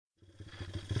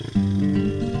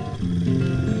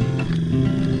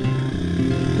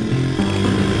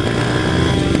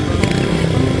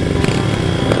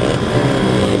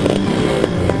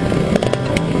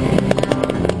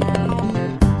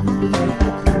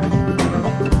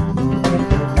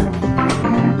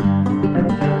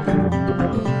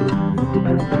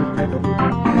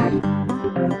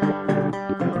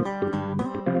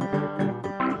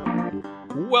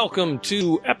Welcome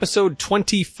to episode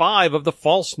 25 of the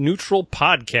False Neutral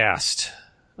Podcast.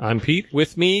 I'm Pete.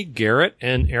 With me, Garrett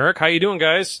and Eric. How you doing,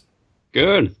 guys?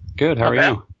 Good. How are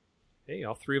you? Hey,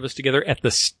 all three of us together at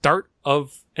the start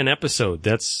of an episode.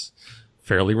 That's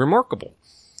fairly remarkable.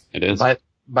 It is.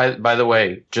 By the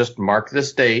way, just mark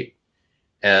this date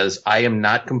as I am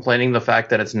not complaining the fact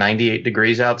that it's 98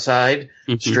 degrees outside,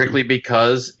 strictly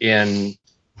because in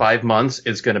 5 months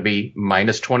it's going to be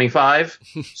minus 25.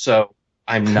 So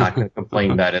I'm not going to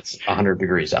complain that it's 100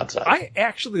 degrees outside.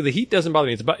 The heat doesn't bother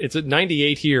me. It's at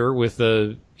 98 here with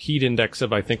a heat index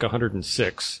of, I think,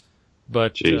 106.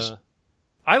 But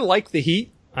I like the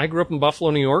heat. I grew up in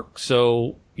Buffalo, New York.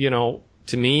 So,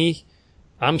 to me,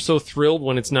 I'm so thrilled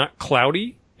when it's not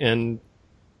cloudy and,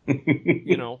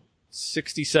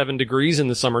 67 degrees in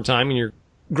the summertime. And you're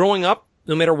growing up,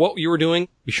 no matter what you were doing,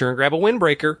 be sure and grab a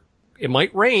windbreaker. It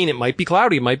might rain. It might be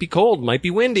cloudy. It might be cold. It might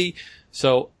be windy.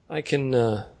 So I can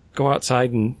go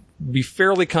outside and be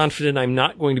fairly confident I'm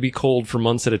not going to be cold for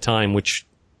months at a time, which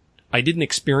I didn't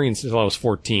experience until I was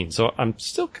 14. So I'm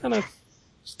still kind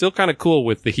of cool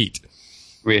with the heat.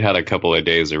 We had a couple of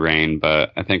days of rain,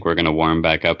 but I think we're going to warm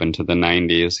back up into the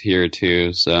 90s here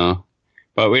too. So,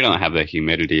 but we don't have the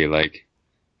humidity like,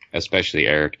 especially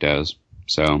Eric does.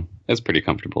 So it's pretty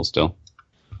comfortable still.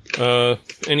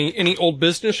 Any old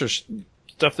business or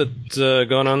stuff that's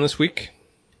going on this week?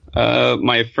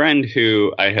 My friend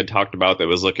who I had talked about that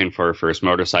was looking for a first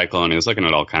motorcycle, and he was looking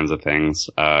at all kinds of things,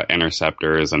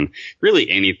 interceptors and really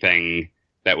anything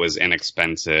that was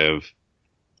inexpensive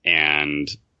and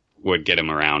would get him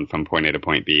around from point A to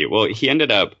point B. Well, he ended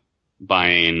up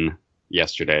buying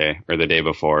yesterday or the day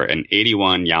before an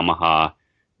 81 Yamaha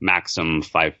Maxim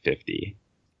 550.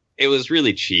 It was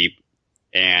really cheap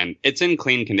and it's in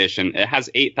clean condition. It has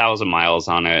 8,000 miles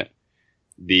on it.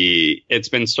 It's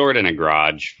been stored in a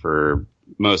garage for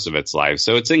most of its life,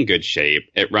 so it's in good shape.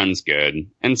 It runs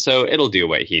good, and so it'll do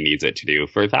what he needs it to do.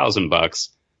 For $1,000,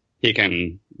 he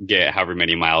can get however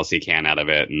many miles he can out of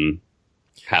it and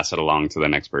pass it along to the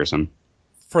next person.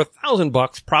 For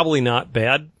 $1,000, probably not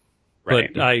bad.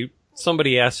 Right. But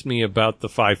somebody asked me about the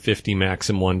 550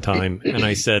 Maxim one time, and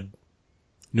I said,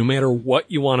 no matter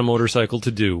what you want a motorcycle to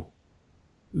do,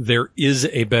 there is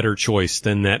a better choice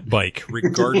than that bike,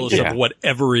 regardless of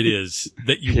whatever it is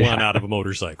that you want out of a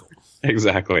motorcycle.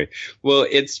 Exactly. Well,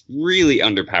 it's really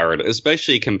underpowered,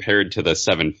 especially compared to the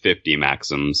 750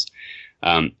 Maxims.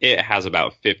 It has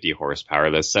about 50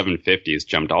 horsepower. The 750s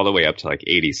jumped all the way up to like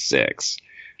 86.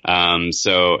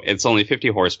 So it's only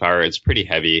 50 horsepower. It's pretty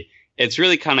heavy. It's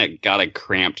really kind of got a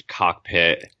cramped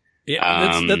cockpit.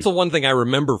 Yeah, that's the one thing I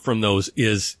remember from those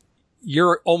is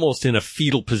you're almost in a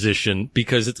fetal position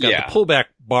because it's got the pullback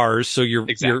bars, so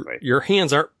your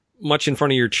hands aren't much in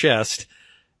front of your chest.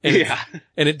 And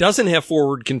and it doesn't have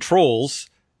forward controls,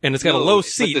 and it's got a low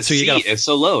seat, so it's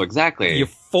so low, exactly. You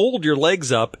fold your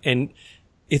legs up, and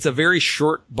it's a very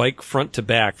short bike front to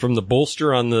back. From the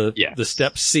bolster on the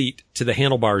step seat to the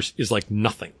handlebars is like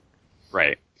nothing.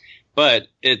 Right. But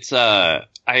it's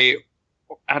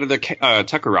out of the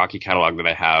Tucker-Rocky catalog that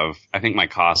I have, I think my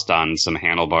cost on some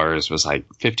handlebars was like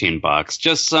 $15.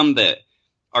 Just some that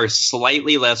are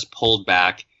slightly less pulled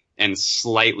back and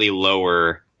slightly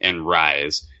lower in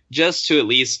rise, just to at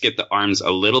least get the arms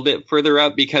a little bit further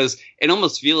up, because it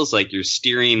almost feels like you're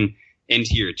steering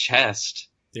into your chest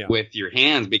with your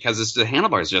hands, because the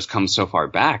handlebars just come so far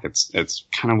back. It's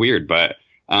kind of weird, but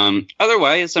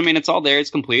otherwise, I mean, it's all there. It's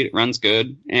complete. It runs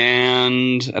good.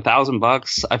 And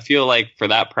 $1,000, I feel like for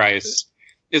that price,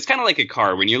 it's kind of like a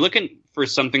car. When you're looking for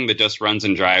something that just runs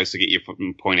and drives to get you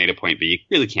from point A to point B, you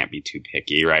really can't be too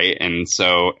picky, right? And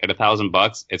so at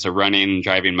 $1,000, it's a running,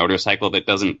 driving motorcycle that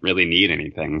doesn't really need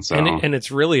anything. So and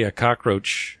it's really a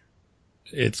cockroach.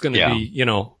 It's going to be,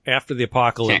 after the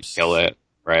apocalypse. Can't kill it,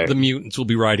 right? The mutants will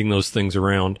be riding those things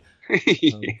around.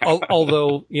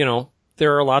 Although,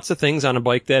 there are lots of things on a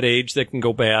bike that age that can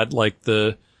go bad, like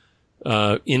the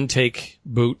intake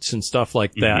boots and stuff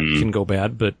like that can go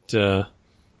bad. But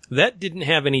that didn't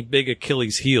have any big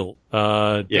Achilles heel.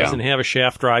 Doesn't have a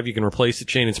shaft drive. You can replace the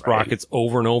chain and sprockets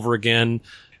over and over again.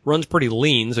 Runs pretty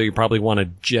lean, so you probably want to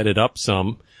jet it up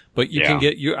some. But you can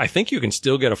get I think you can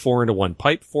still get a 4-into-1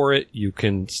 pipe for it. You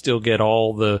can still get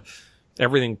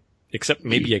everything except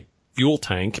maybe fuel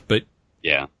tank, but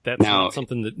yeah, that's not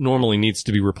something that normally needs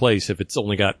to be replaced if it's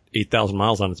only got 8,000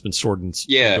 miles on it. It's been stored indoors.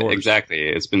 Exactly.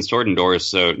 It's been stored indoors,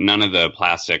 so none of the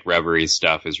plastic rubbery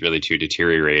stuff is really too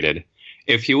deteriorated.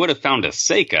 If you would have found a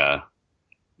Seika,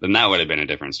 then that would have been a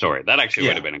different story. That actually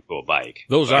would have been a cool bike.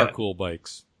 Those are cool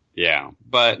bikes. Yeah,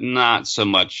 but not so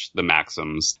much the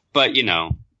Maxims. But, you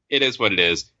know, it is what it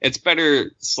is. It's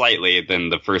better slightly than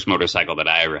the first motorcycle that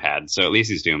I ever had, so at least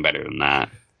he's doing better than that.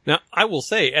 Now, I will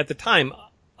say, at the time,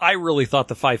 I really thought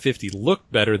the 550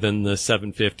 looked better than the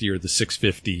 750 or the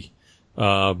 650.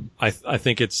 I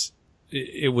think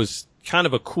it was kind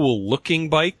of a cool looking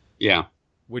bike. Yeah.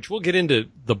 Which we'll get into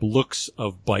the looks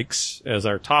of bikes as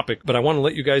our topic, but I want to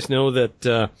let you guys know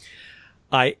that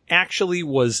I actually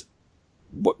was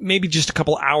maybe just a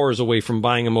couple hours away from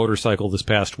buying a motorcycle this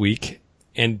past week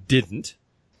and didn't.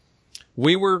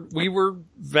 We were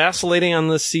vacillating on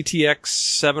the CTX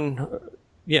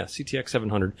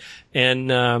 700,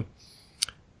 and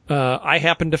I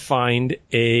happened to find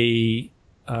a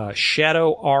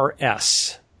Shadow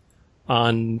RS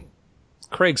on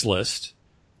Craigslist,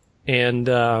 and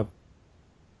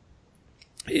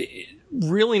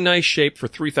really nice shape for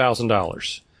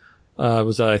 $3,000. It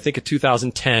was I think a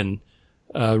 2010.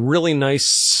 Really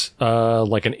nice,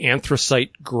 like an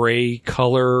anthracite gray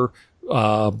color,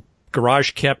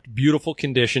 garage kept, beautiful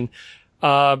condition.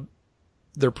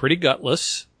 They're pretty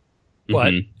gutless,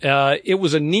 but, it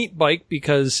was a neat bike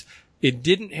because it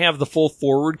didn't have the full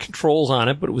forward controls on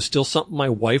it, but it was still something my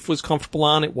wife was comfortable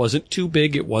on. It wasn't too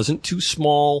big. It wasn't too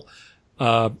small.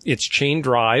 It's chain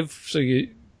drive. So it's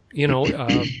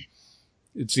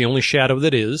the only Shadow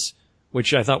that is,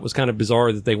 which I thought was kind of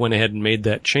bizarre that they went ahead and made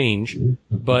that change.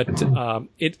 But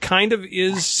it kind of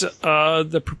is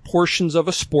the proportions of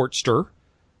a Sportster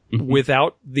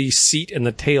without the seat and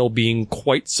the tail being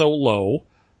quite so low.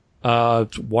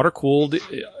 It's water-cooled.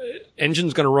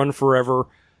 Engine's going to run forever.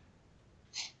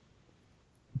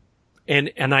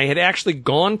 And I had actually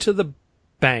gone to the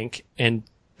bank and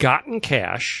gotten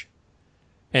cash,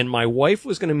 and my wife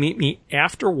was going to meet me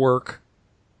after work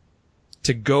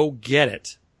to go get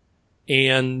it.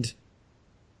 And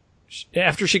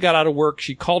after she got out of work,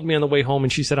 she called me on the way home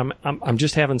and she said, I'm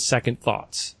just having second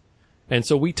thoughts. And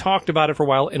so we talked about it for a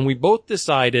while, and we both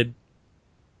decided,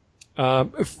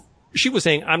 she was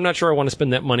saying, I'm not sure I want to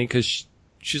spend that money, because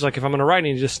she's like, if I'm going to ride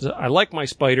it, I like my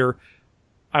Spider.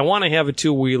 I want to have a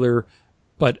two-wheeler,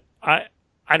 but I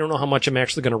don't know how much I'm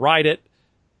actually going to ride it.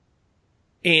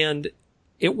 And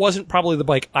it wasn't probably the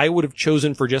bike I would have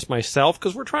chosen for just myself,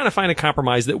 because we're trying to find a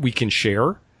compromise that we can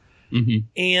share.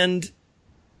 And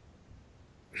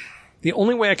the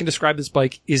only way I can describe this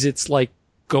bike is it's like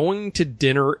going to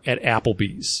dinner at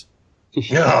Applebee's.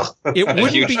 It wouldn't a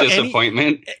huge be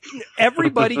disappointment.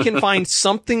 Everybody can find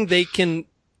something they can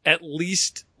at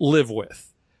least live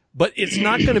with, but it's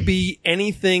not going to be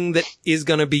anything that is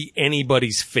going to be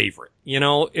anybody's favorite. You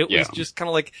know, it was just kind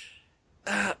of like,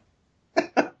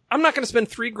 I'm not going to spend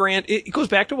 $3,000. It goes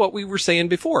back to what we were saying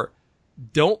before.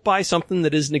 Don't buy something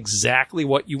that isn't exactly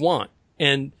what you want.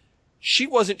 And she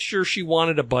wasn't sure she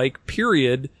wanted a bike,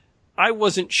 period. I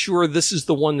wasn't sure this is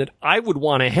the one that I would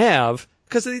want to have,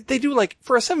 because they do like,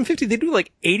 for a 750, they do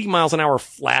like 80 miles an hour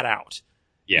flat out.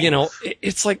 Yeah. You know,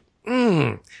 it's like,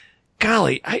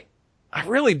 golly, I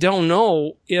really don't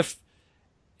know if,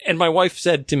 and my wife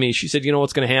said to me, she said, you know,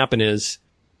 what's going to happen is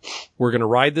we're going to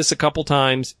ride this a couple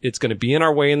times. It's going to be in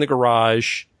our way in the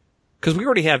garage, because we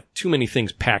already have too many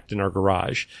things packed in our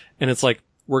garage. And it's like,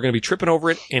 we're going to be tripping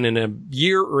over it, and in a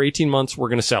year or 18 months, we're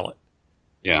going to sell it.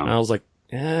 Yeah. And I was like,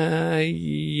 yeah,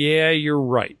 you're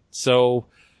right. So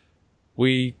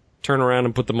we turn around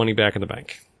and put the money back in the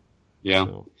bank. Yeah.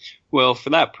 So. Well,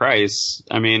 for that price,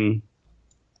 I mean,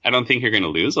 I don't think you're going to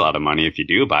lose a lot of money if you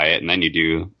do buy it and then you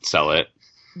do sell it.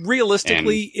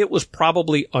 Realistically, it was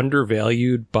probably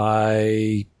undervalued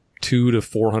by $200 to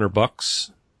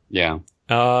 $400. Yeah.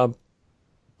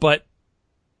 But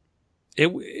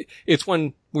it's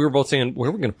when we were both saying, where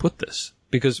are we going to put this?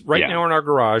 Because right now in our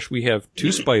garage, we have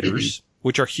two Spiders,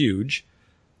 which are huge.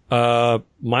 My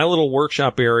little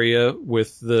workshop area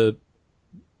with the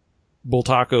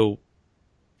Bultaco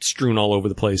strewn all over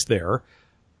the place there.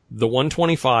 The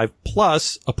 125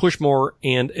 plus a push mower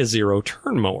and a zero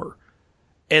turn mower.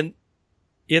 And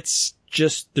it's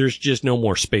just, there's just no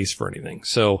more space for anything.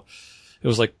 So it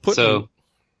was like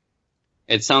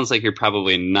it sounds like you're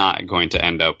probably not going to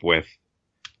end up with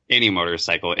any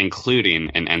motorcycle,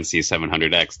 including an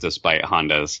NC700X, despite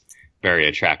Honda's very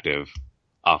attractive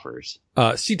offers.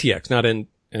 CTX, not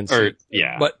NC. Or,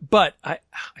 yeah. But I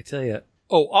tell you,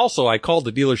 also I called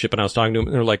the dealership and I was talking to them,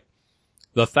 and they're like,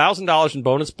 The $1,000 in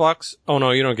bonus bucks, oh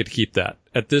no, you don't get to keep that.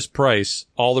 At this price,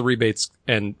 all the rebates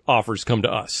and offers come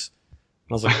to us.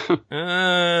 I was like,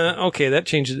 okay, that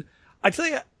changes. I tell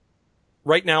you,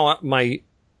 right now, my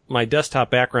desktop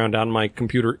background on my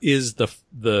computer is the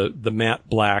matte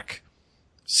black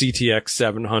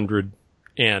CTX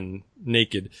 700N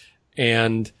naked.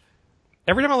 And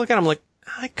every time I look at it, I'm like,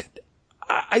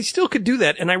 I still could do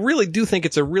that. And I really do think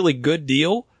it's a really good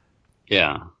deal.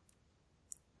 Yeah.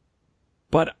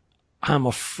 But I'm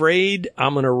afraid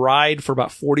I'm going to ride for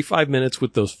about 45 minutes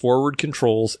with those forward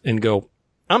controls and go,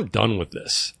 I'm done with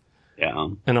this. Yeah.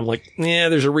 And I'm like, yeah,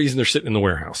 there's a reason they're sitting in the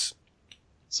warehouse.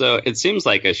 So it seems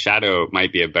like a Shadow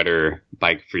might be a better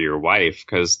bike for your wife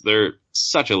because they're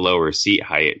such a lower seat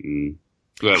height, and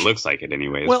well, it looks like it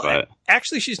anyways. Well, but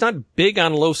actually, she's not big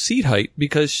on low seat height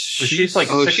because she's like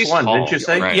 6'1", she's didn't you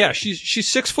say? Right. Yeah, she's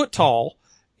 6 foot tall,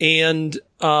 and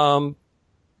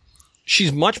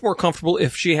she's much more comfortable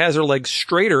if she has her legs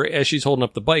straighter as she's holding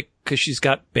up the bike because she's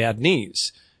got bad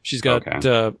knees. She's got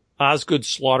Osgood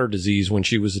slaughter disease when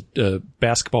she was a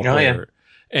basketball player,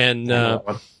 and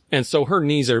so her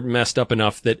knees are messed up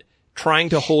enough that trying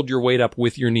to hold your weight up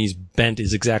with your knees bent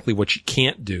is exactly what she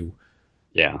can't do.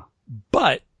 Yeah.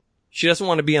 But she doesn't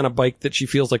want to be on a bike that she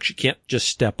feels like she can't just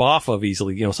step off of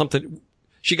easily. You know, something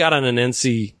she got on an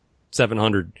NC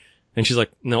 700 and she's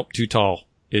like, nope, too tall.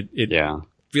 It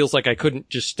feels like I couldn't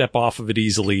just step off of it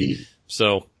easily.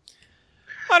 So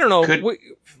I don't know.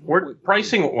 We're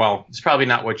pricing, well, it's probably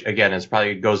not what, again, it's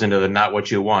probably goes into the not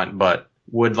what you want, but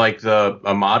would like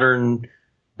a modern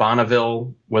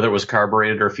Bonneville, whether it was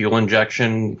carbureted or fuel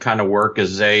injection, kind of work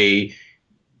as a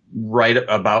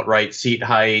right seat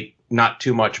height, not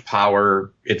too much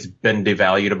power. It's been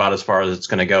devalued about as far as it's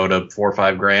going to go to $4 or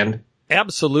 $5 grand.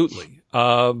 Absolutely.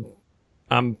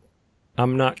 I'm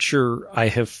not sure I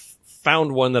have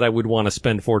found one that I would want to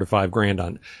spend $4 to $5 grand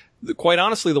on. Quite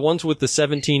honestly, the ones with the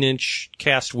 17-inch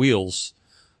cast wheels,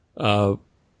 the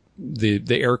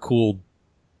air-cooled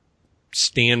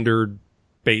standard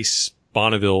base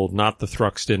Bonneville, not the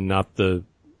Thruxton, not the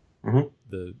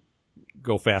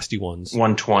Go Fasty ones.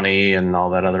 120 and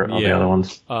all that other, all the other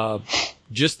ones.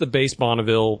 Just the base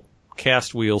Bonneville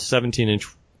cast wheels, 17-inch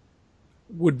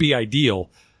would be ideal.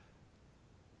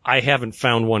 I haven't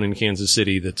found one in Kansas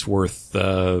City that's worth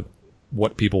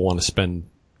what people want to spend.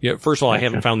 Yeah, first of all, I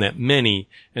haven't found that many,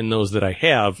 and those that I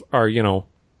have are,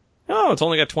 it's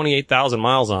only got 28,000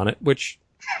 miles on it, which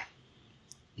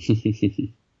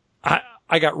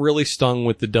I got really stung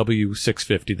with the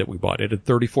W650 that we bought. It had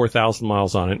 34,000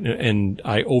 miles on it, and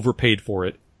I overpaid for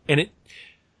it. And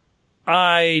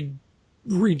I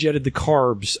rejetted the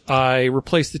carbs. I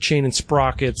replaced the chain and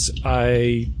sprockets.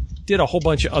 I did a whole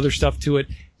bunch of other stuff to it,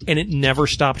 and it never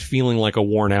stopped feeling like a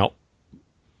worn out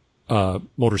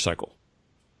motorcycle.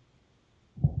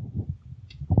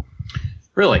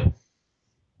 Really?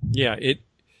 Yeah, it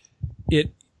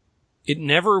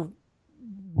never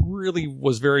really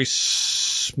was very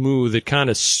smooth. It kind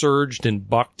of surged and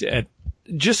bucked at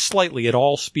just slightly at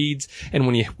all speeds, and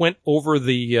when you went over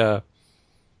the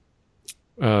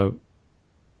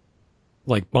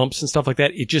like bumps and stuff like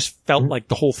that, it just felt like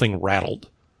the whole thing rattled.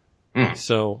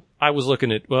 So I was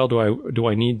looking at, well, do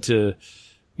I need to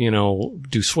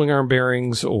do swing arm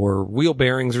bearings or wheel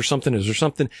bearings or something? Is there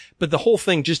something? But the whole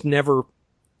thing just never,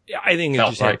 I think it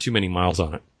just had too many miles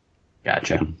on it.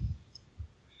 Gotcha.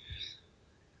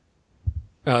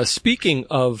 Speaking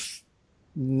of,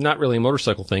 not really a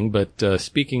motorcycle thing, but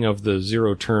speaking of the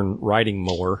zero-turn riding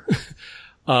mower,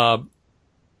 I've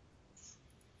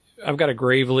got a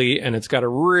Gravely, and it's got a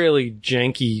really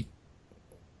janky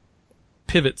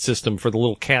pivot system for the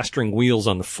little cast ring wheels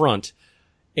on the front.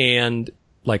 And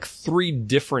like 3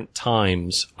 different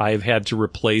times, I've had to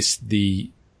replace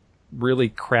the really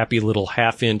crappy little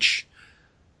 1/2-inch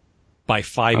by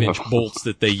 5-inch bolts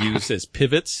that they use as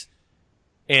pivots.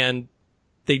 And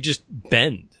they just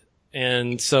bend.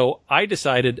 And so I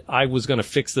decided I was going to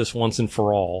fix this once and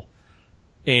for all.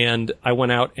 And I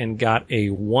went out and got a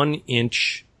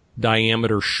 1-inch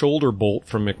diameter shoulder bolt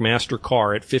from McMaster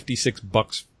Carr at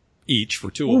 $56 each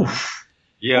for 2 of them.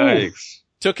 Yikes.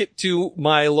 Took it to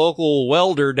my local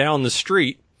welder down the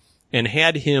street and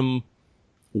had him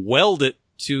weld it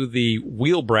to the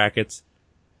wheel brackets.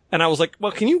 And I was like,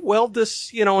 well, can you weld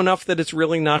this, enough that it's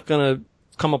really not going to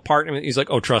come apart? And he's like,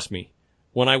 oh, trust me.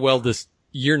 When I weld this,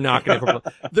 you're not going to.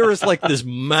 There is like this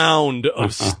mound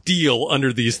of steel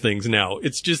under these things now.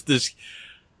 It's just this.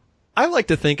 I like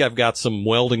to think I've got some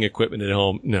welding equipment at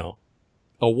home. No.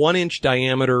 A 1-inch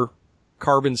diameter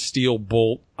carbon steel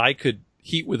bolt. I could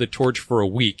heat with a torch for a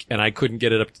week, and I couldn't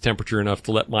get it up to temperature enough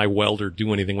to let my welder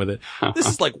do anything with it. This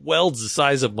is like welds the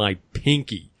size of my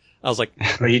pinky. I was like,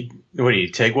 what do you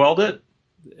TIG weld it?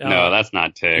 No, that's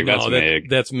not TIG. That's MIG.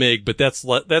 That's MIG, but that's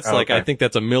like, okay. I think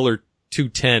that's a Miller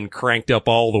 210 cranked up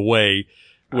all the way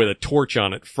with a torch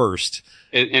on it first.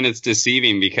 And it's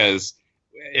deceiving because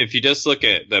if you just look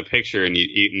at the picture and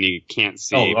you can't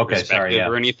see perspective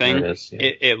or anything,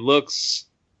 it looks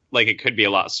like it could be a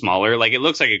lot smaller. Like it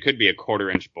looks like it could be a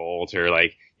 1/4-inch bolt or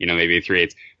like, maybe a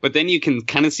 3/8. But then you can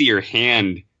kind of see your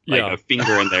hand, like a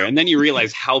finger in there. And then you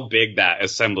realize how big that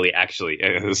assembly actually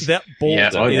is. That bolt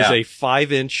is a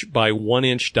 5-inch by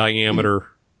 1-inch diameter.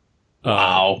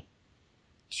 Wow.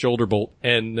 Shoulder bolt.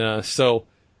 And, so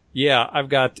yeah, I've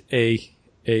got a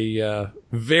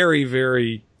very,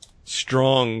 very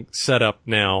strong setup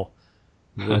now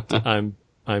that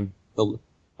I'm. The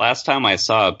last time I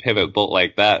saw a pivot bolt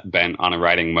like that bent on a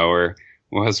riding mower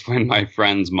was when my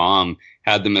friend's mom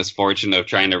had the misfortune of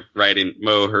trying to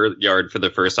mow her yard for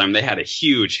the first time. They had a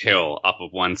huge hill off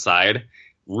of one side,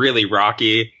 really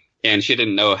rocky, and she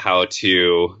didn't know how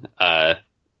to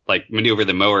maneuver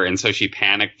the mower, and so she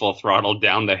panicked, full throttle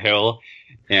down the hill.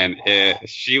 And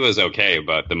she was okay,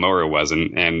 but the mower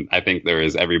wasn't. And I think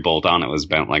every bolt on it was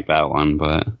bent like that one.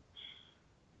 But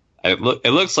it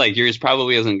looks like yours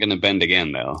probably isn't going to bend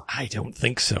again, though. I don't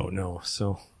think so, no.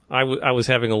 So I was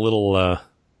having a little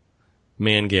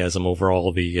mangasm over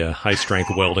all the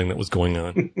high-strength welding that was going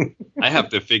on. I have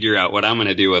to figure out what I'm going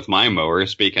to do with my mower.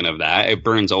 Speaking of that, it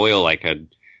burns oil like a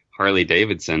Harley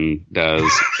Davidson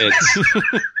does.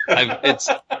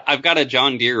 I've got a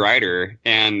John Deere rider,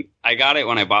 and I got it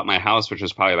when I bought my house, which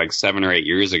was probably like 7 or 8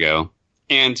 years ago.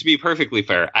 And to be perfectly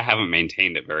fair, I haven't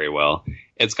maintained it very well.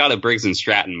 It's got a Briggs &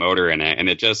 Stratton motor in it, and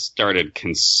it just started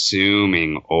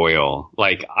consuming oil.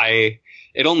 Like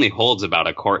it only holds about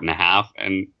 1.5 quarts,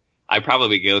 and I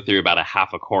probably go through about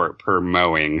 1/2 quart per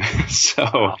mowing.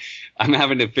 So I'm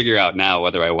having to figure out now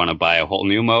whether I want to buy a whole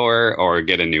new mower or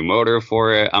get a new motor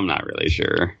for it. I'm not really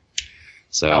sure.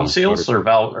 So valve seals or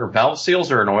valve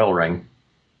seals or an oil ring?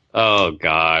 Oh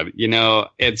God,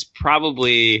 it's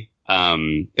probably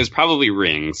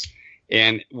rings.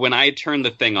 And when I turn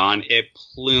the thing on, it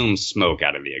plumes smoke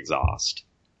out of the exhaust.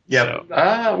 Yep.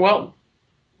 So.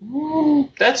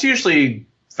 That's usually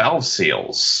valve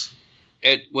seals.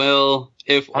 It will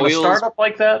if on a startup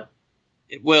like that.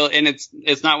 Well, and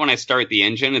it's not when I start the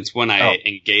engine; it's when I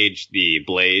engage the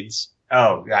blades.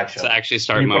 Oh, gotcha. To actually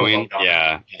start mowing.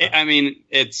 Yeah. I mean,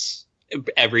 it's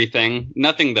everything.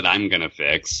 Nothing that I'm gonna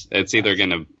fix. It's either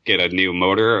gonna get a new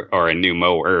motor or a new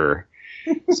mower.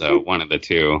 So one of the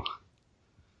two.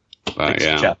 But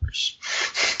yeah.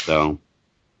 So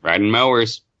riding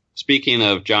mowers. Speaking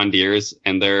of John Deere's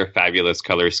and their fabulous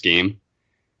color scheme.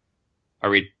 Are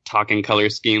we talking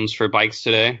color schemes for bikes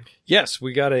today? Yes,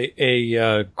 we got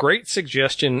a great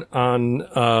suggestion on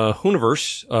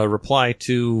Hooniverse, reply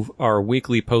to our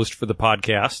weekly post for the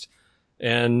podcast,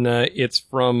 and it's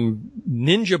from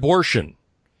Ninja Bortion.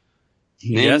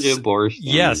 Ninja Bortion.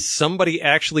 Yes, somebody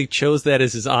actually chose that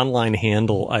as his online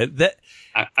handle.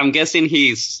 I'm guessing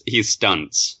he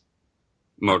stunts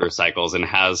motorcycles and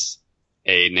has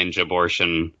a Ninja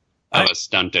Bortion of a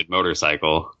stunted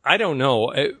motorcycle. I don't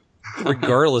know.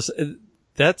 Regardless,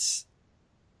 that's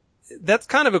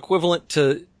kind of equivalent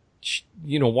to,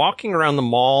 walking around the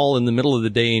mall in the middle of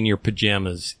the day in your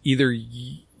pajamas. Either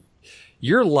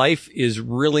your life is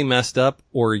really messed up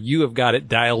or you have got it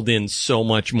dialed in so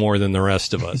much more than the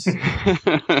rest of us.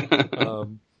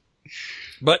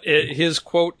 But his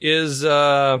quote is,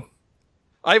 I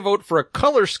vote for a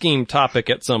color scheme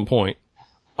topic at some point.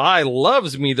 I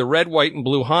loves me the red, white, and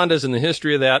blue Hondas and the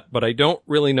history of that, but I don't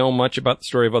really know much about the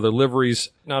story of other liveries.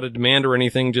 Not a demand or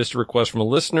anything, just a request from a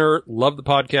listener. Love the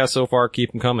podcast so far.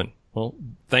 Keep them coming. Well,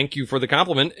 thank you for the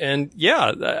compliment. And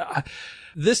yeah,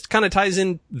 this kind of ties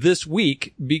in this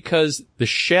week because the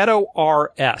Shadow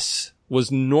RS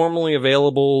was normally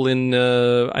available in,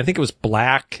 I think it was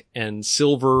black and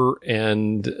silver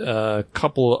and a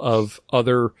couple of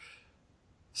other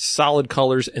solid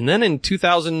colors. And then in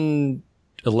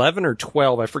 2011 or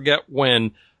 12, I forget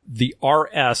when, the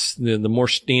RS, the more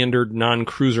standard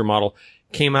non-cruiser model,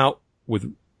 came out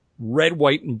with red,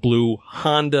 white, and blue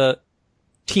Honda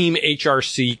Team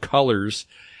HRC colors.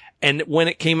 And when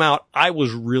it came out, I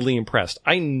was really impressed.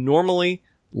 I normally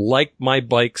like my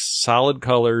bikes solid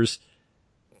colors,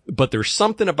 but there's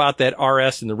something about that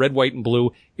RS in the red, white, and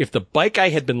blue. If the bike I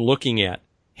had been looking at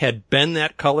had been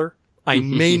that color, I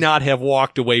may not have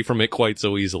walked away from it quite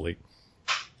so easily.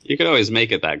 You could always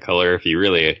make it that color if you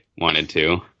really wanted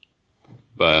to,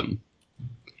 but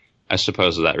I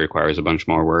suppose that requires a bunch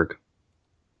more work.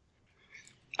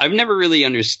 I've never really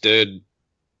understood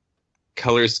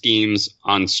color schemes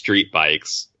on street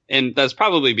bikes. And that's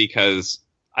probably because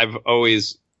I've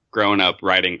always grown up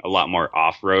riding a lot more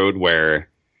off-road, where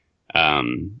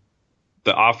the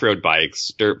off-road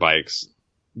bikes, dirt bikes,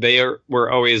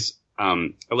 were always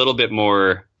a little bit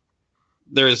more,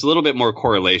 there's a little bit more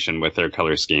correlation with their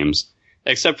color schemes,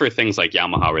 except for things like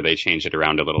Yamaha where they change it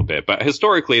around a little bit. But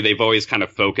historically, they've always kind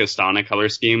of focused on a color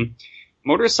scheme.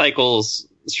 Motorcycles,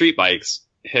 street bikes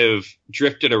have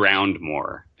drifted around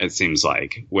more, it seems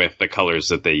like, with the colors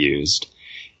that they used.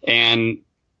 And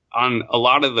on a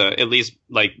lot of the, at least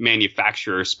like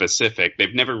manufacturer specific,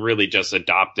 they've never really just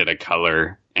adopted a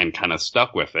color and kind of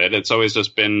stuck with it. It's always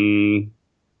just been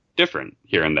different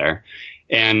here and there.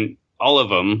 And all of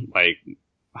them, like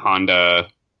Honda,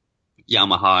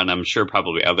 Yamaha, and I'm sure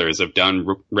probably others, have done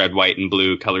red, white, and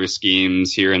blue color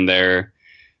schemes here and there.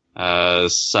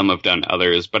 Some have done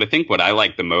others, but I think what I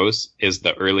like the most is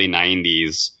the early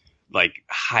 90s, like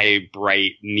high,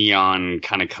 bright, neon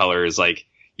kind of colors. Like,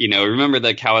 you know, remember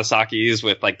the Kawasaki's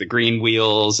with like the green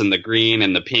wheels and the green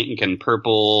and the pink and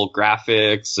purple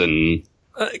graphics? And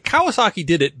Kawasaki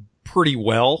did it pretty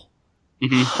well.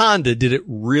 Mm-hmm. Honda did it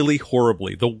really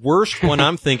horribly. The worst one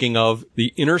I'm thinking of,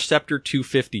 the Interceptor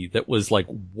 250, that was like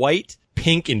white,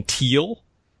 pink, and teal.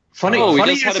 Funny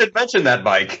you should mention that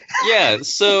bike. Yeah,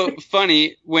 so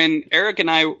funny. When Eric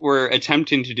and I were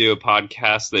attempting to do a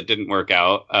podcast that didn't work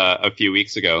out a few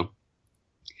weeks ago,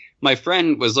 my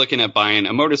friend was looking at buying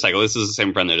a motorcycle. This is the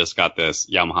same friend that just got this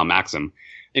Yamaha Maxim.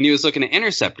 And he was looking at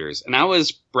Interceptors. And I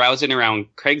was browsing around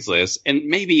Craigslist, and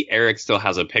maybe Eric still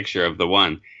has a picture of the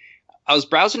one. I was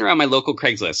browsing around my local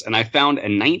Craigslist, and I found a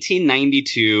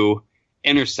 1992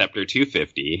 Interceptor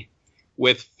 250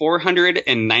 with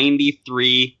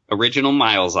 493 original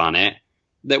miles on it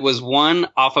that was won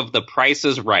off of The Price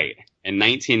is Right in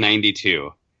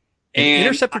 1992. And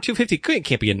Interceptor 250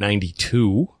 can't be a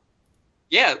 92.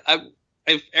 Yeah,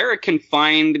 if Eric can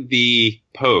find the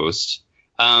post,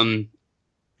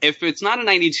 if it's not a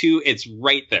 92, it's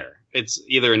right there. It's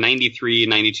either a 93,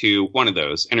 92, one of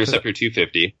those, Interceptor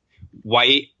 250.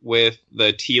 White with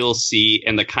the teal seat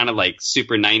and the kind of like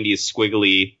super 90s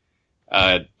squiggly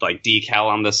like decal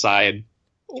on the side.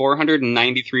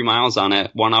 493 miles on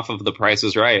it, one off of The Price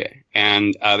is Right.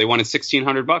 And they wanted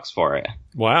 $1,600 for it.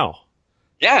 Wow.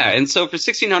 Yeah, and so for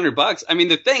 $1,600, I mean,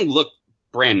 the thing looked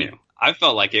brand new. I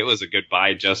felt like it was a good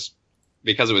buy just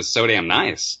because it was so damn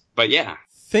nice. But yeah. I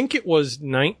think it was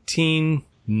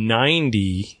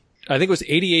 1990. I think it was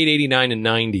 88, 89, and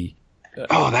 90.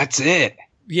 Oh, that's it.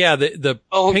 Yeah, the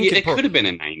pink it could have been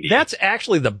in 90. That's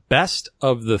actually the best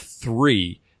of the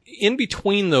three. In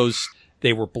between those,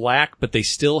 they were black, but they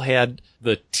still had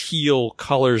the teal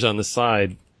colors on the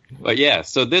side. But yeah,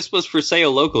 so this was for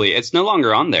sale locally. It's no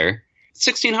longer on there.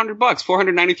 $1,600,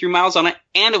 493 miles on it,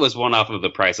 and it was one off of The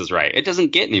Price is Right. It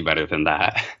doesn't get any better than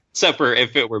that, except for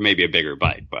if it were maybe a bigger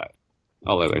bike, but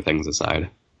all other things aside.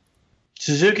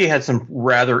 Suzuki had some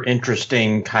rather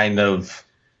interesting kind of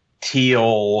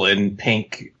teal and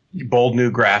pink, bold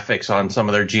new graphics on some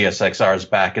of their GSXRs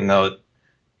back in the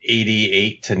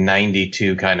 88 to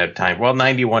 92 kind of time. Well,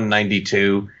 91,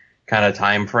 92 kind of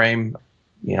time frame.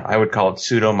 You know, I would call it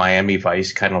pseudo Miami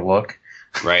Vice kind of look.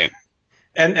 Right.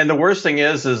 And the worst thing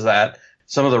is that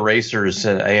some of the racers,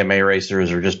 AMA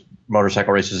racers or just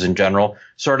motorcycle racers in general,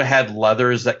 sort of had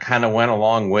leathers that kind of went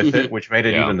along with it, which made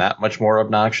it even that much more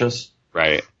obnoxious.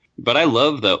 Right. But I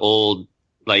love the old,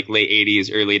 like late 80s,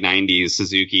 early 90s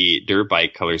Suzuki dirt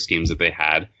bike color schemes that they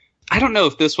had. I don't know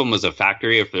if this one was a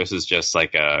factory, if this is just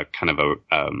like a kind of a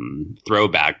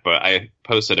throwback, but I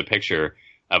posted a picture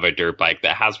of a dirt bike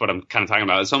that has what I'm kind of talking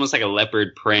about. It's almost like a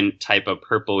leopard print type of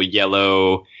purple,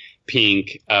 yellow,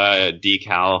 pink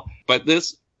decal. But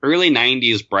this early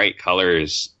 90s bright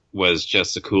colors was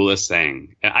just the coolest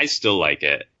thing. And I still like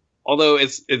it. Although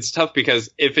it's tough because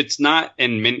if it's not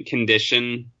in mint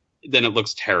condition, then it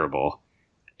looks terrible.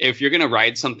 If you're going to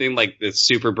ride something like this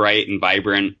super bright and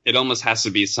vibrant, it almost has to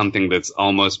be something that's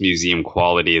almost museum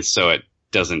quality so it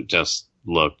doesn't just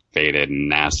look faded and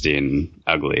nasty and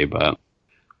ugly. But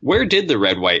where did the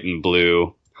red, white, and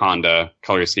blue Honda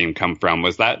color scheme come from?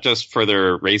 Was that just for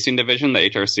their racing division, the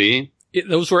HRC?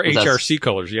 Those were HRC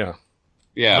colors, yeah.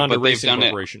 Yeah, Honda but they've Racing done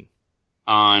Corporation. It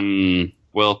on,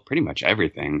 well, pretty much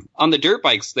everything. On the dirt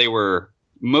bikes, they were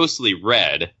mostly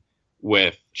red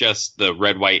with just the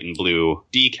red, white, and blue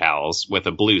decals with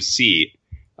a blue seat.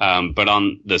 But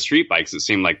on the street bikes, it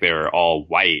seemed like they were all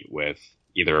white with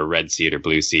either a red seat or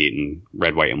blue seat and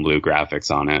red, white, and blue graphics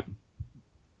on it.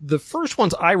 The first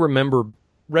ones I remember,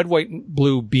 red, white, and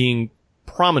blue being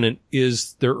prominent,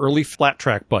 is their early flat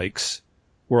track bikes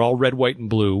were all red, white, and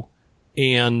blue.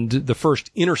 and the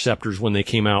first Interceptors when they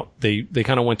came out, they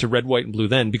kind of went to red, white, and blue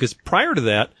then, because prior to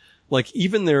that, like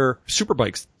even their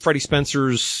superbikes, Freddie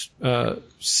Spencer's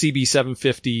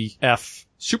CB750F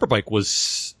superbike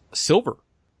was silver.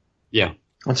 Yeah.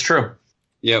 That's true.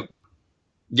 Yep.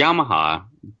 Yamaha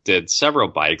did several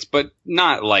bikes, but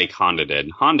not like Honda did.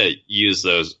 Honda used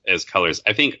those as colors.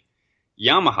 I think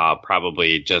Yamaha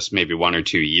probably just maybe 1 or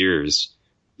 2 years.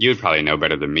 You would probably know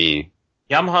better than me.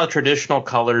 Yamaha traditional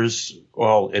colors,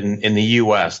 well, in the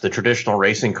U.S., the traditional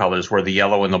racing colors were the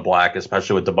yellow and the black,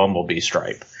 especially with the bumblebee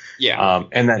stripe. Yeah.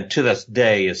 And then to this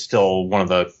day is still one of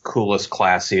the coolest,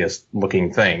 classiest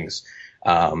looking things.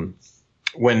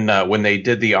 When they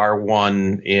did the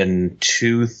R1 in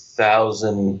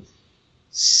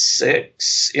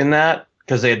 2006 in that,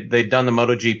 because they'd done the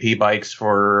MotoGP bikes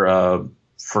for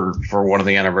one of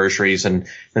the anniversaries, and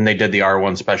then they did the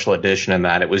R1 special edition in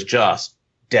that. It was just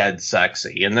dead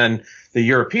sexy. And then the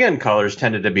European colors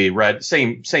tended to be red,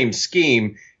 same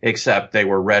scheme, except they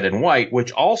were red and white,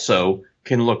 which also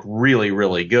can look really,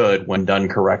 really good when done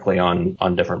correctly on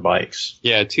different bikes.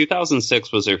 Yeah,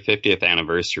 2006 was their 50th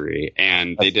anniversary,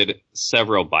 and they did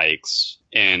several bikes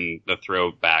in the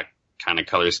throwback kind of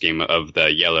color scheme of the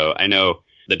yellow. I know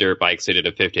the dirt bikes, they did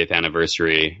a 50th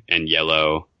anniversary in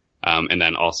yellow, and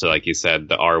then also, like you said,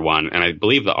 the R1, and I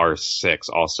believe the R6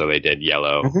 also they did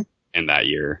yellow in that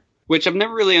year, which I've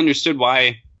never really understood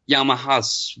why Yamaha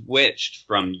switched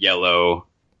from yellow.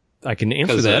 I can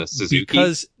answer that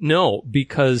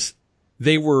because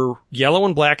they were yellow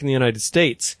and black in the United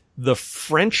States. The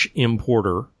French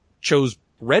importer chose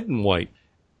red and white,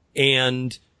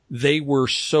 and they were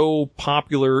so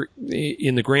popular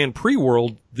in the Grand Prix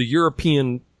world, the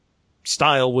European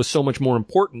style was so much more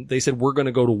important. They said, we're going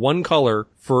to go to one color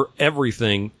for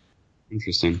everything.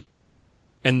 Interesting.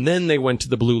 And then they went to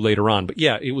the blue later on. But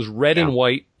yeah, it was red and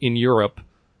white in Europe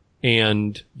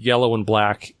and yellow and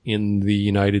black in the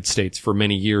United States for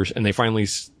many years. And they finally,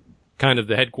 kind of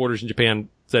the headquarters in Japan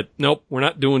said, nope, we're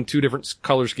not doing two different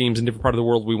color schemes in different part of the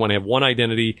world. We want to have one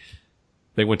identity.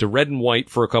 They went to red and white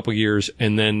for a couple years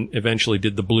and then eventually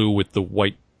did the blue with the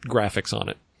white graphics on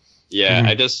it. Yeah,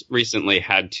 I just recently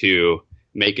had to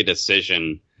make a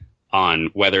decision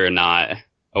on whether or not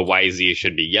a YZ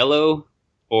should be yellow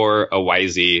or a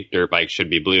YZ dirt bike should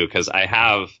be blue, because I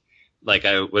have, like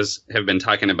I have been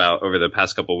talking about over the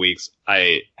past couple of weeks,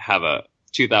 I have a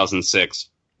 2006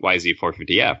 YZ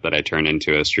 450F that I turned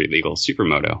into a street legal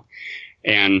supermoto,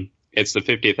 and it's the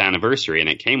 50th anniversary, and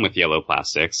it came with yellow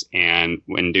plastics. And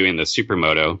when doing the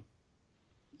supermoto,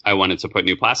 I wanted to put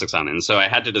new plastics on it, and so I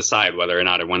had to decide whether or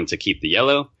not I wanted to keep the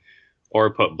yellow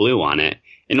or put blue on it.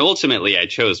 And ultimately, I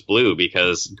chose blue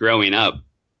because growing up,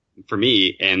 for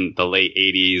me, in the late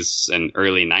 80s and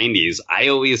early 90s, I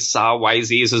always saw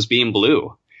YZs as being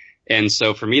blue. And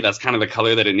so for me, that's kind of the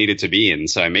color that it needed to be. And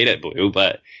so I made it blue.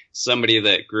 But somebody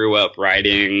that grew up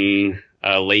riding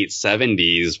a late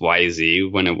 70s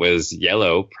YZ when it was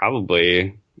yellow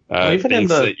probably thinks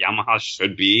that Yamaha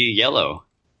should be yellow.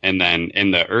 And then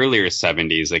in the earlier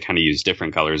 70s, they kind of used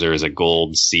different colors. There was a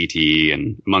gold CT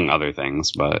and among other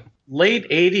things, but late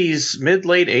 80s,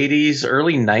 mid-late 80s,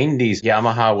 early 90s,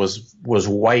 Yamaha was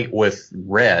white with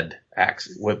red,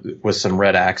 with some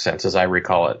red accents, as I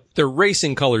recall it. Their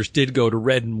racing colors did go to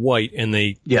red and white, and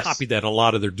they copied that in a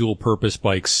lot of their dual-purpose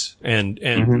bikes and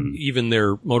even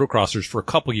their motocrossers for a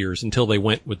couple years until they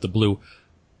went with the blue,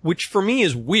 which for me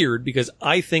is weird because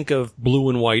I think of blue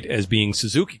and white as being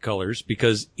Suzuki colors,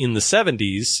 because in the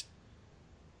 70s,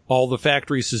 all the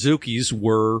factory Suzukis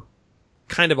were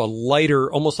kind of a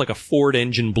lighter, almost like a Ford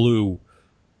engine blue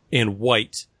and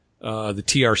white, the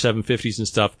TR750s and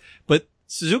stuff. But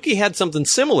Suzuki had something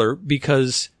similar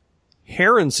because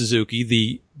Heron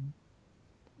Suzuki,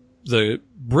 the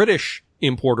British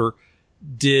importer,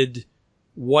 did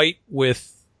white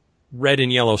with red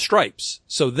and yellow stripes.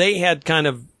 So they had kind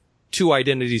of two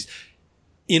identities.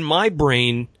 In my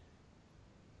brain,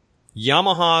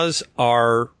 Yamahas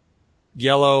are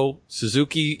yellow,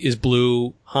 Suzuki is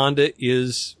blue, Honda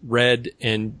is red,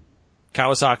 and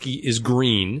Kawasaki is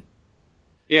green.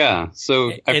 Yeah,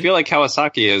 so I feel like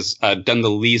Kawasaki has done the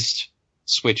least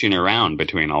switching around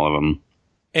between all of them.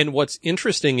 And what's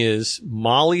interesting is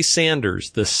Molly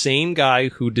Sanders, the same guy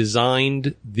who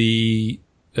designed the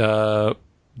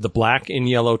black and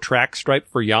yellow track stripe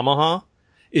for Yamaha,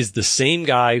 is the same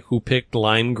guy who picked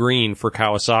lime green for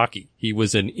Kawasaki. He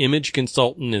was an image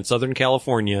consultant in Southern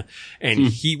California, and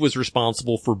he was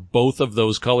responsible for both of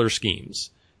those color schemes.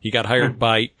 He got hired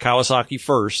by Kawasaki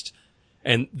first,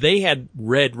 and they had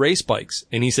red race bikes.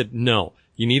 And he said, no,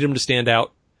 you need them to stand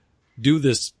out. Do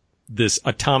this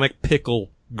atomic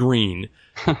pickle green.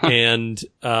 And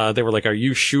they were like, "Are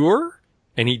you sure?"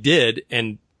 And he did,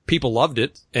 and people loved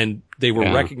it, and they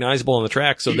were recognizable on the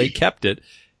track, so they kept it.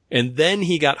 And then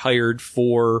he got hired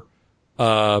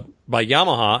by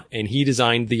Yamaha, and he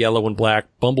designed the yellow and black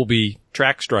Bumblebee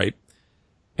track stripe.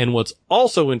 And what's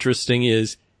also interesting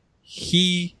is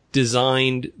he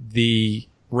designed the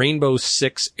Rainbow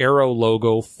Six Aero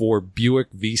logo for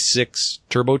Buick V6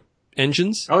 turbo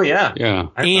engines. Oh, yeah. Yeah.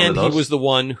 And he was the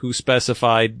one who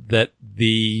specified that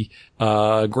the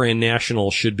Grand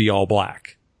National should be all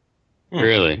black.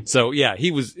 Really? So yeah,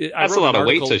 he was. That's a lot of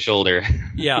weight to shoulder.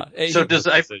 Yeah.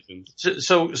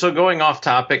 So going off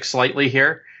topic slightly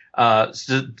here.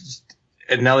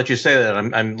 And now that you say that,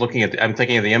 I'm thinking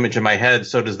of the image in my head.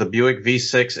 So does the Buick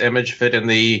V6 image fit in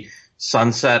the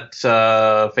Sunset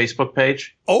Facebook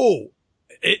page? Oh,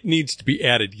 it needs to be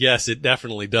added. Yes, it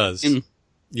definitely does.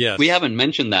 Yes. We haven't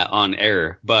mentioned that on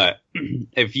air, but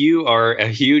if you are a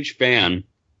huge fan,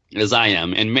 as I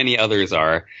am, and many others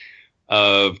are,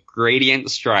 of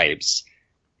gradient stripes,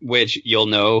 which you'll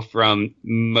know from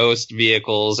most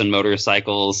vehicles and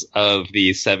motorcycles of the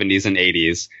 70s and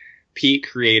 80s, Pete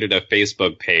created a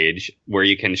Facebook page where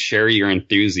you can share your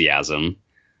enthusiasm.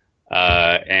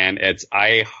 And it's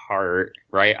I Heart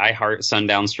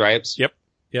Sundown Stripes. Yep.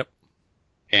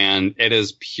 And it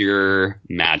is pure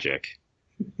magic.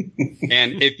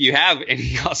 And if you have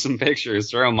any awesome pictures,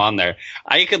 throw them on there.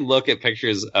 I could look at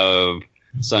pictures of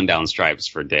Sundown Stripes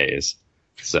for days.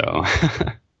 So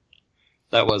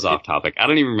that was off topic. I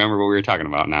don't even remember what we were talking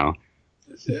about now.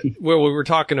 Well, we were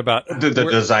talking about the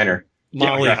designer.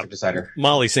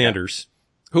 Molly Sanders,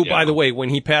 who, by the way, when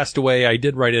he passed away, I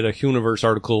did write a Universe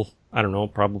article, I don't know,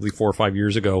 probably 4 or 5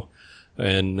 years ago.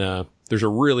 And, there's a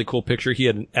really cool picture. He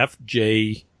had an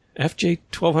FJ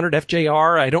 1200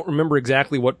 FJR. I don't remember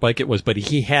exactly what bike it was, but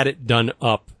he had it done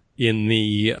up in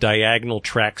the diagonal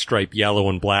track stripe yellow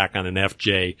and black on an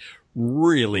FJ.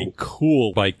 Really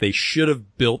cool bike. They should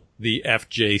have built the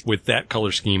FJ with that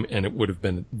color scheme, and it would have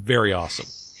been very awesome.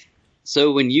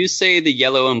 So when you say the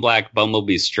yellow and black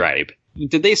Bumblebee stripe,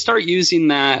 did they start using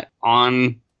that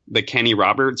on the Kenny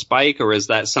Roberts bike, or is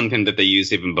that something that they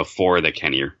used even before the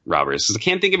Kenny Roberts? Because I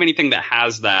can't think of anything that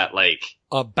has that, like,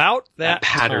 about that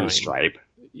pattern time, stripe.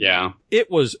 Yeah.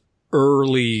 It was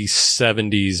early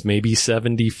 70s, maybe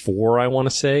 74, I want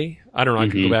to say. I don't know. I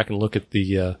could go back and look at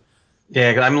the...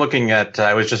 Yeah, I'm looking at,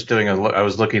 I was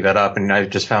looking that up, and I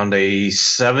just found a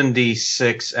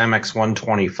 76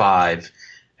 MX125.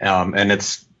 And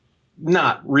it's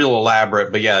not real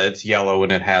elaborate, but yeah, it's yellow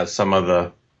and it has some of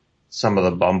the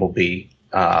Bumblebee,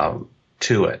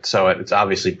 to it. So it's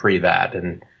obviously pre that.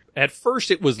 And at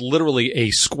first it was literally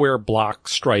a square block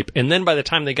stripe. And then by the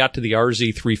time they got to the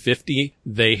RZ350,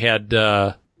 they had,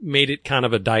 made it kind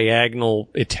of a diagonal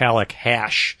italic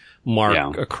hash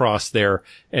mark across there.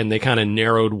 And they kind of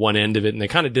narrowed one end of it, and they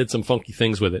kind of did some funky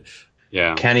things with it.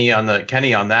 Yeah. Kenny on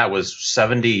that was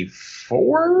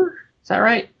 74? Is that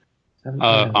right?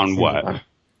 On what?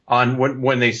 On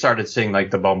when they started seeing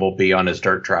like the Bumblebee on his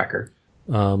dirt tracker.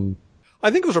 I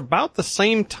think it was about the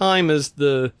same time as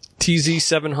the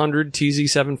TZ700,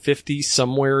 TZ750,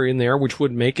 somewhere in there, which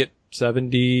would make it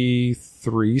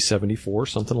 73, 74,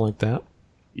 something like that.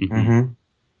 Mm-hmm.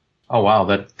 Oh wow,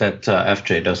 that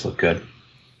FJ does look good.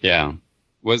 Yeah.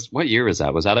 What year was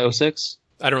that? Was that 06?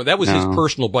 I don't know. That was his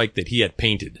personal bike that he had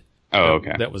painted. Oh,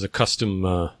 okay. That was a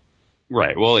custom.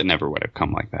 Right. Well, it never would have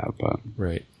come like that, but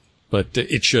right. But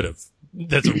it should have.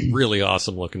 That's a really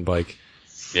awesome looking bike.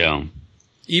 Yeah.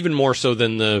 Even more so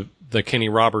than the Kenny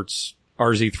Roberts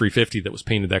RZ350 that was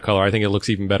painted that color. I think it looks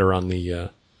even better on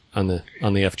the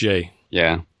FJ.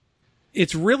 Yeah.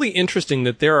 It's really interesting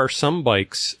that there are some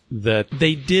bikes that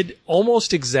they did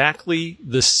almost exactly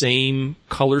the same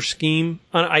color scheme.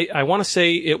 I want to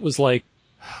say it was like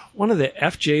one of the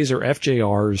FJs or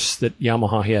FJRs that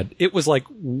Yamaha had. It was like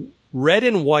red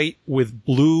and white with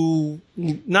blue,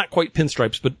 not quite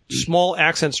pinstripes, but small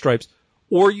accent stripes.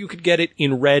 Or you could get it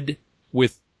in red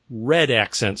with red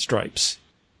accent stripes.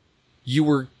 You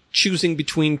were choosing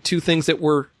between two things that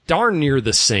were darn near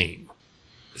the same.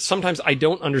 Sometimes I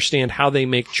don't understand how they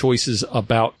make choices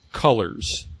about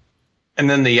colors. And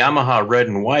then the Yamaha red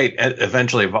and white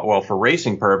eventually, well, for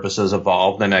racing purposes,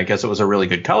 evolved. And I guess it was a really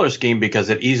good color scheme because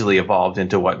it easily evolved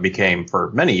into what became,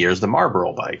 for many years, the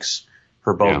Marlboro bikes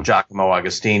for both Giacomo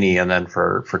Agostini and then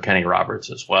for Kenny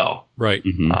Roberts as well. Right.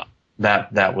 Mm-hmm.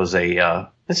 That was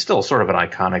it's still sort of an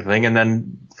iconic thing. And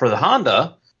then for the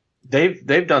Honda,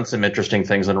 they've done some interesting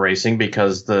things in racing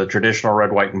because the traditional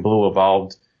red, white, and blue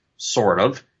evolved sort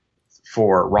of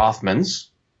for Rothmans.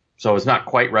 So it's not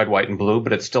quite red, white, and blue,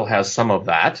 but it still has some of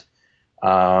that.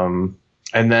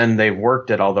 And then they've worked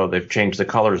it, although they've changed the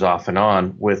colors off and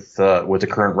on with the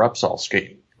current Repsol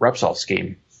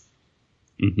scheme.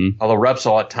 Mm-hmm. Although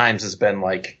Repsol at times has been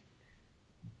like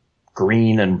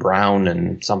green and brown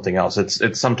and something else.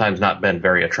 It's sometimes not been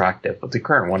very attractive, but the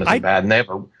current one isn't bad. And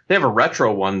they have a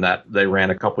retro one that they ran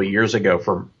a couple of years ago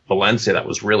for Valencia that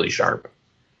was really sharp.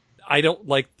 I don't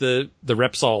like the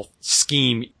Repsol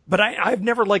scheme, but I've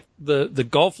never liked the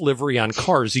Gulf livery on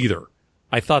cars either.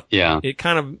 I thought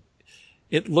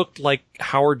it looked like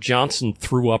Howard Johnson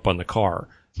threw up on the car.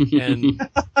 And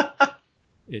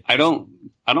I don't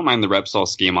mind the Repsol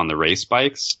scheme on the race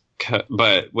bikes,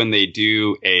 but when they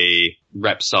do a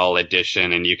Repsol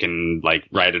edition and you can like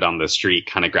ride it on the street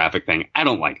kind of graphic thing, I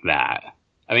don't like that.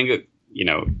 I think that,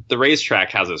 the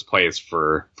racetrack has its place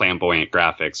for flamboyant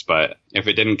graphics, but if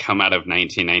it didn't come out of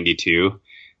 1992,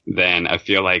 then I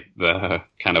feel like the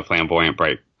kind of flamboyant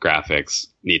bright graphics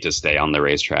need to stay on the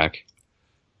racetrack.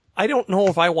 I don't know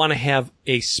if I want to have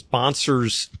a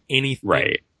sponsor's anything.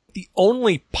 Right. The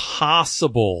only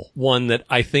possible one that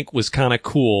I think was kind of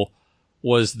cool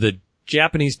was the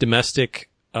Japanese domestic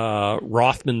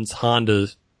Rothmans Honda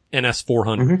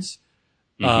NS400s.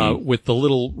 Mm-hmm. With the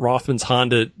little Rothmans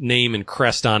Honda name and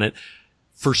crest on it.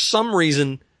 For some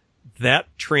reason,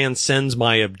 that transcends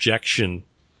my objection.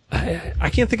 I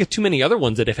can't think of too many other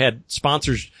ones that have had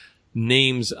sponsors'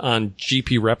 names on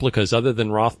GP replicas other than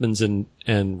Rothmans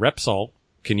and Repsol.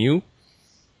 Can you?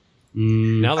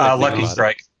 Now that Lucky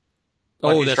Strike.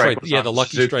 Lucky that's Strike right. Yeah, the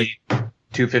Lucky Suzuki Strike.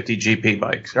 250 GP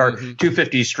bikes, or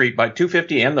 250 street bike,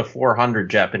 250 and the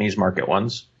 400 Japanese market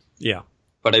ones. Yeah.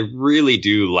 But I really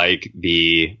do like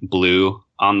the blue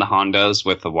on the Hondas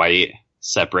with the white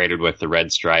separated with the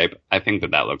red stripe. I think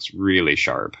that looks really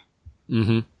sharp.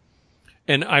 Mm-hmm.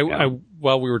 And I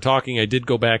while we were talking, I did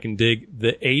go back and dig.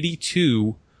 The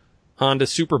 82 Honda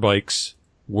Superbikes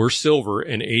were silver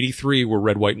and 83 were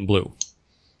red, white, and blue.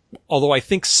 Although I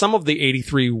think some of the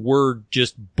 83 were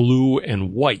just blue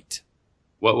and white.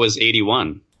 What was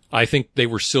 81? I think they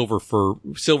were silver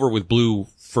with blue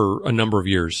for a number of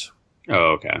years.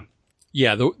 Oh, okay.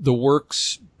 Yeah, the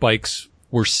Works bikes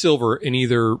were silver in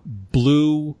either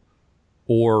blue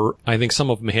or I think some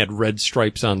of them had red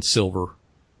stripes on silver.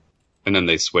 And then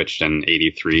they switched in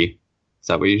 83. Is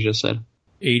that what you just said?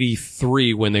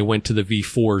 83 when they went to the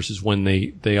V4s is when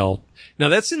they all... Now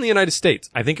that's in the United States.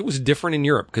 I think it was different in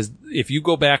Europe because if you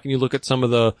go back and you look at some of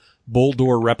the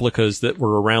Boldor replicas that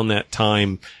were around that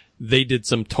time, they did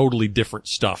some totally different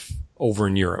stuff over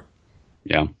in Europe.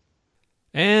 Yeah.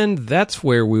 And that's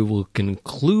where we will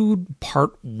conclude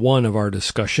part 1 of our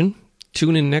discussion.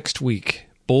 Tune in next week.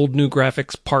 Bold New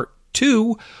Graphics Part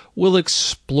 2 will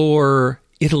explore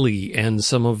Italy and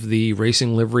some of the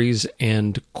racing liveries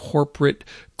and corporate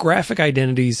graphic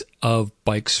identities of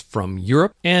bikes from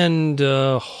Europe and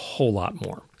a whole lot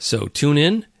more. So tune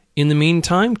in. In the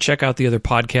meantime, check out the other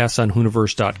podcasts on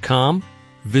Hooniverse.com.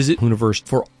 Visit Hooniverse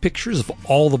for pictures of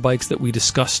all the bikes that we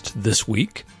discussed this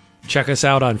week. Check us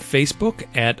out on Facebook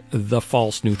at The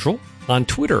False Neutral, on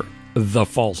Twitter, The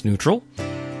False Neutral,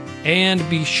 and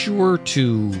be sure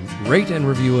to rate and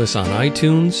review us on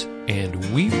iTunes, and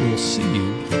we will see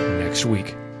you next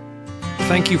week.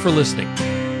 Thank you for listening.